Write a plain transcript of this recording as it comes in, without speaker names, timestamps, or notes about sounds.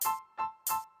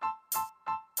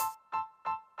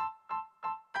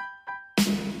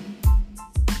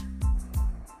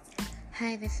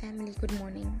Hi there family, good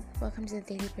morning. Welcome to the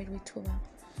Daily Bread with Tuba.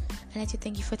 I'd like to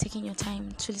thank you for taking your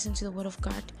time to listen to the Word of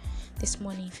God this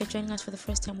morning. If you're joining us for the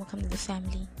first time, welcome to the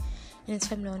family. And it's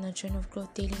family on a journey of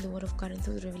growth daily in the Word of God and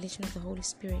through the revelation of the Holy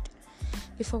Spirit.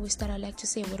 Before we start, I'd like to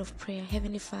say a word of prayer.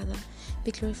 Heavenly Father,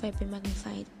 be glorified, be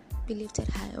magnified, be lifted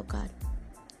high, oh God.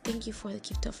 Thank you for the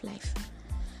gift of life.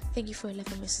 Thank you for your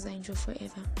love and mercy I enjoy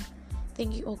forever.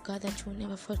 Thank you, oh God, that you will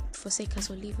never forsake us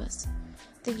or leave us.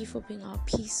 Thank you for being our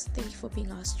peace. Thank you for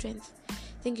being our strength.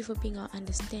 Thank you for being our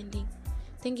understanding.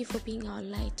 Thank you for being our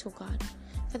light, oh God.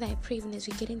 Father, I pray even as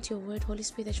we get into your word, Holy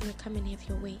Spirit, that you may come and have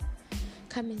your way.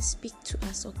 Come and speak to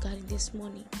us, oh God, in this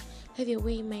morning. Have your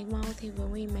way in my mouth, have your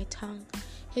way in my tongue.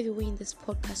 Have your way in this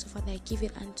podcast, so Father, I give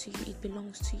it unto you. It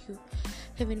belongs to you.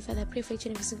 Heavenly Father, I pray for each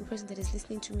and every single person that is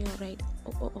listening to me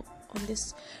on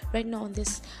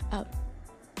this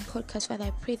podcast. Father,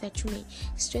 I pray that you may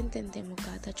strengthen them, oh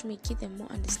God, that you may give them more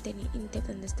understanding, in-depth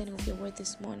understanding of your word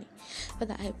this morning.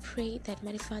 Father, I pray that,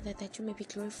 mighty Father, that you may be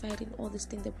glorified in all these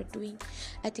things that we're doing.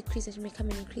 I decrease that you may come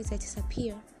and increase, I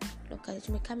disappear, Lord God, that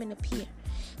you may come and appear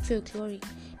for your glory.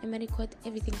 And mighty God,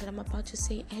 everything that I'm about to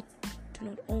say, I do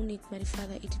not own it, mighty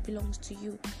Father, it belongs to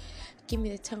you. Give me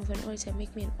the tongue of an orator,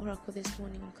 make me an oracle this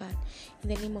morning, oh God. In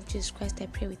the name of Jesus Christ, I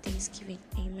pray with thanksgiving.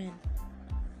 Amen.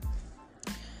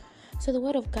 So the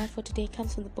word of God for today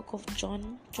comes from the book of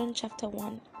John chapter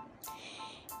 1.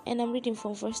 And I'm reading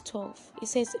from verse 12. It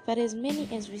says, but as many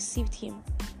as received him,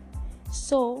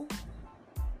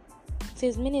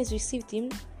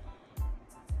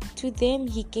 to them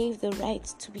he gave the right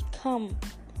to become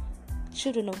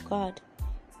children of God,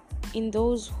 in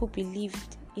those who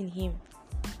believed in him.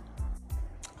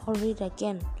 I'll read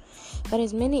again. But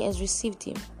as many as received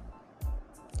him,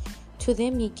 to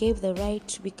them he gave the right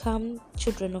to become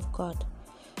children of God,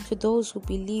 to those who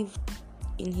believe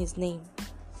in his name.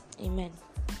 Amen.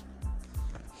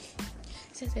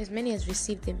 It says, as many as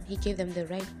received him, he gave them the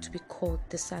right to be called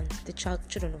the sons,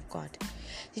 children of God.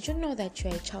 Did you know that you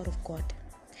are a child of God?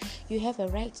 You have a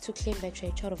right to claim that you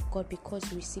are a child of God because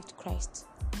you received Christ.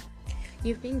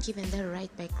 You've been given that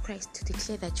right by Christ to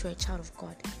declare that you are a child of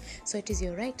God. So it is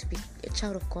your right to be a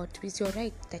child of God. It is your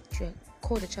right that you are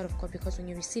called a child of God, because when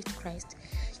you received Christ,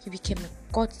 you became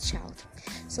a God's child.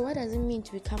 So what does it mean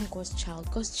to become God's child?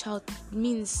 God's child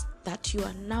means that you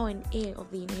are now an heir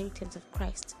of the inheritance of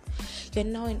Christ. You are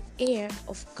now an heir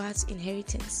of God's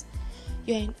inheritance.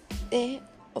 You are an heir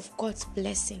of God's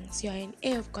blessings. You are an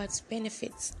heir of God's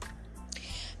benefits.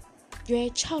 You are a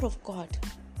child of God,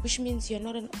 which means you are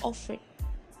not an orphan.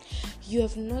 You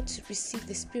have not received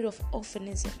the spirit of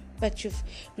orphanism, but you've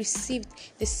received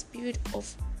the spirit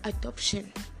of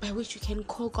adoption, by which you can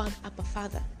call God Abba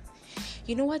Father.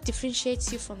 You know what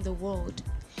differentiates you from the world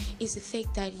is the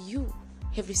fact that you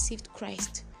have received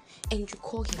Christ and you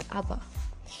call him Abba,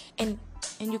 and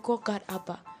you call God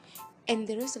Abba, and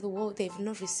the rest of the world, they've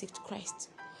not received Christ.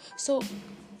 So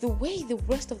the way the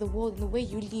rest of the world and the way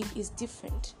you live is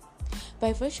different.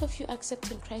 By virtue of you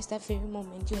accepting Christ that very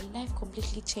moment, your life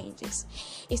completely changes.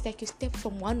 It's like you step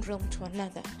from one realm to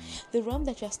another. The realm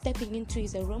that you are stepping into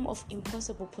is a realm of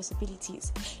impossible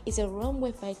possibilities. It's a realm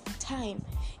whereby time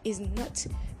is not,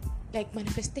 like,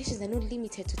 manifestations are not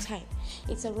limited to time.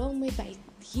 It's a realm whereby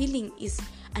healing is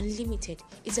unlimited.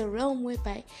 It's a realm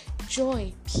whereby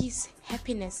joy, peace,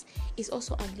 happiness is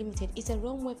also unlimited. It's a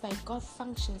realm whereby God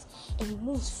functions and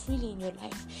moves freely in your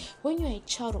life. When you are a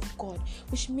child of God,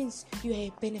 which means you are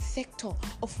a benefactor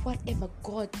of whatever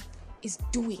God is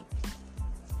doing,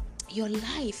 your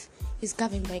life is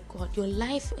governed by God. Your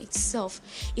life itself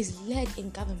is led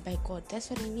and governed by God. That's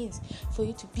what it means for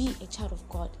you to be a child of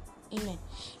God. Amen.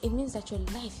 It means that your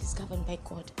life is governed by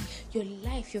God. Your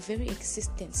life, your very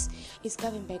existence is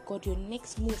governed by God. Your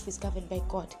next move is governed by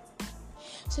God.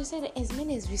 So he said that as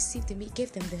many as received him, he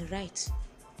gave them the right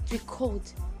to be called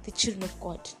the children of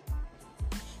God.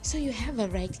 So you have a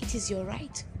right. It is your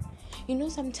right. You know,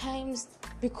 sometimes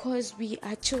because we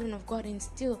are children of God and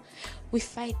still we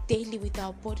fight daily with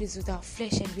our bodies, with our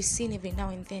flesh, and we sin every now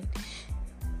and then,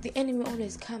 the enemy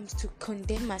always comes to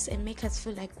condemn us and make us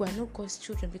feel like we are not God's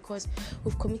children because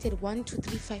we've committed 1, 2,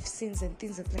 3, 5 sins and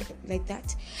things like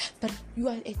that. But you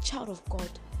are a child of God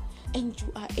and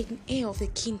you are an heir of the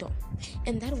kingdom,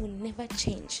 and that will never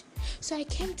change. So I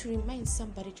came to remind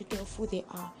somebody today of who they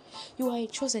are. You are a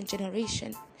chosen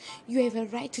generation. You have a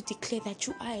right to declare that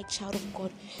you are a child of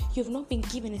God. You have not been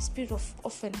given a spirit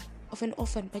of an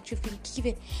orphan, but you've been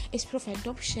given a spirit of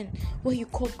adoption where you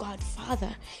call God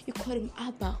Father. You call him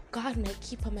Abba, God, my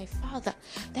keeper, my Father.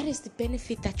 That is the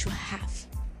benefit that you have.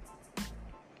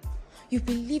 You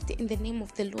believed in the name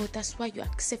of the Lord. That's why you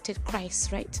accepted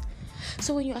Christ, right?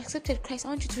 So when you accepted Christ, I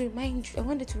wanted to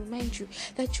remind you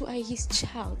that you are his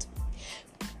child.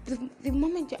 The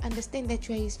moment you understand that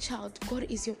you are his child, God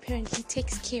is your parent. He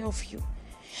takes care of you,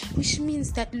 which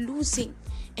means that losing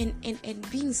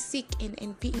and being sick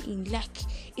and being in lack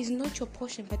is not your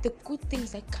portion, but the good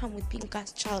things that come with being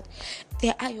God's child,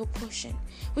 they are your portion,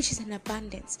 which is an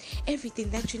abundance. Everything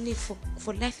that you need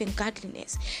for life and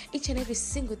godliness, each and every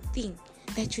single thing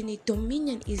that you need,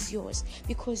 dominion is yours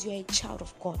because you are a child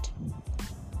of God.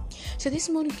 So this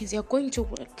morning, as you're going to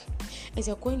work, as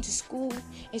you're going to school,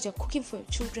 as you're cooking for your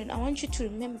children, I want you to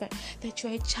remember that you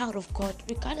are a child of God.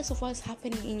 Regardless of what's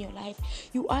happening in your life,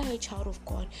 you are a child of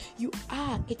God. You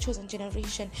are a chosen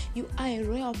generation. You are a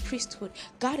royal priesthood.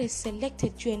 God has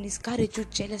selected you and has guarded you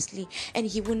jealously, and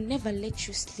he will never let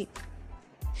you sleep.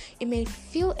 It may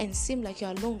feel and seem like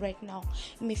you're alone right now.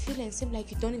 It may feel and seem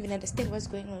like you don't even understand what's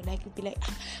going on. Like you'll be like,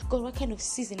 God, what kind of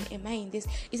season am I in this?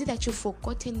 Is it that you've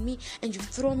forgotten me and you've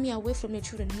thrown me away from your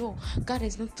children? No, God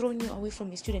has not thrown you away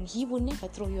from his children. He will never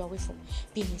throw you away from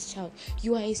being his child.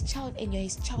 You are his child and you're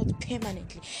his child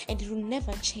permanently, and it will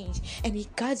never change, and he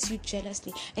guards you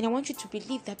jealously. And I want you to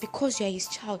believe that because you are his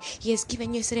child, he has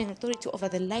given you a certain authority over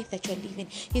the life that you're living.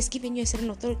 He has given you a certain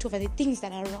authority over the things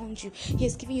that are around you. He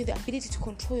has given you the ability to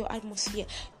control your atmosphere.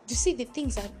 You see, the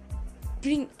things that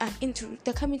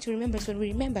come into remembrance when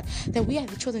we remember that we are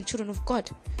the chosen children of God.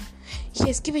 He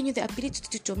has given you the ability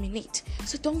to dominate.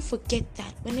 So don't forget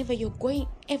that whenever you're going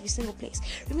every single place,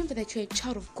 remember that you're a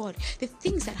child of God. The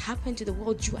things that happen to the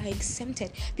world, you are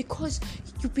exempted because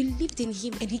you believed in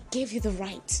him and he gave you the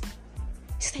right.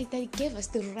 It's like that he gave us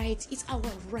the right. It's our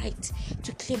right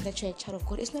to claim that you're a child of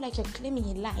God. It's not like you're claiming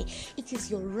a lie. It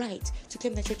is your right to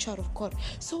claim that you're a child of God.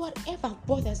 So whatever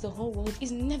bothers the whole world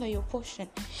is never your portion.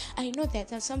 I know that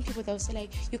there are some people that will say, like,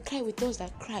 you cry with those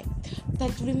that cry.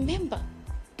 But remember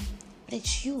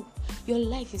that your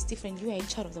life is different. You are a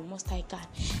child of the Most High God.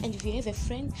 And if you have a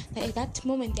friend that at that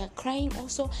moment they are crying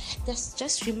also,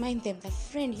 just remind them that,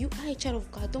 friend, you are a child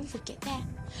of God. Don't forget that.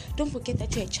 Don't forget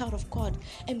that you're a child of God.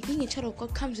 And being a child of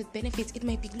God comes with benefits. It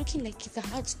might be looking like it's a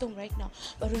hard stone right now,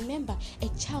 but remember, a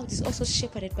child is also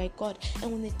shepherded by God.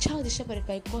 And when a child is shepherded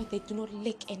by God, they do not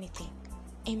lack anything.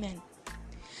 Amen.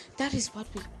 That is what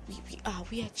we are.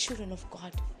 We are children of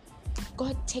God.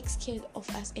 God takes care of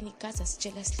us and he guards us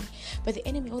jealously. But the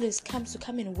enemy always comes to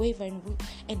come and waver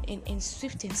and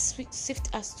sift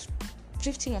us,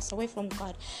 drifting us away from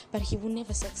God. But he will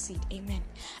never succeed. Amen.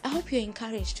 I hope you're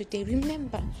encouraged today.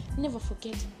 Remember, never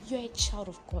forget, you're a child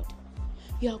of God.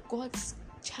 You are God's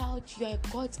child. You are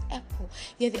God's apple.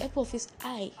 You're the apple of his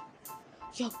eye.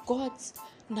 You're God's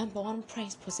number one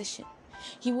prized possession.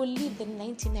 He will leave the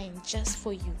 99 just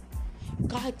for you.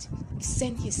 God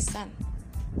sent his son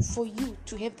for you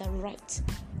to have the right.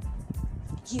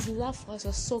 His love for us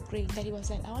was so great that he was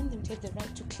like, I want them to have the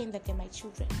right to claim that they're my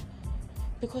children,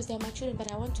 because they're my children,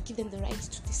 but I want to give them the right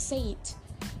to say it.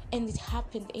 And it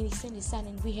happened, and he sent his son,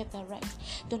 and we have that right.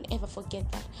 Don't ever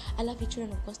forget that. I love you,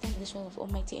 children of God. Stand in the show of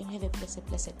Almighty, and have a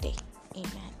blessed day.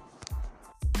 Amen.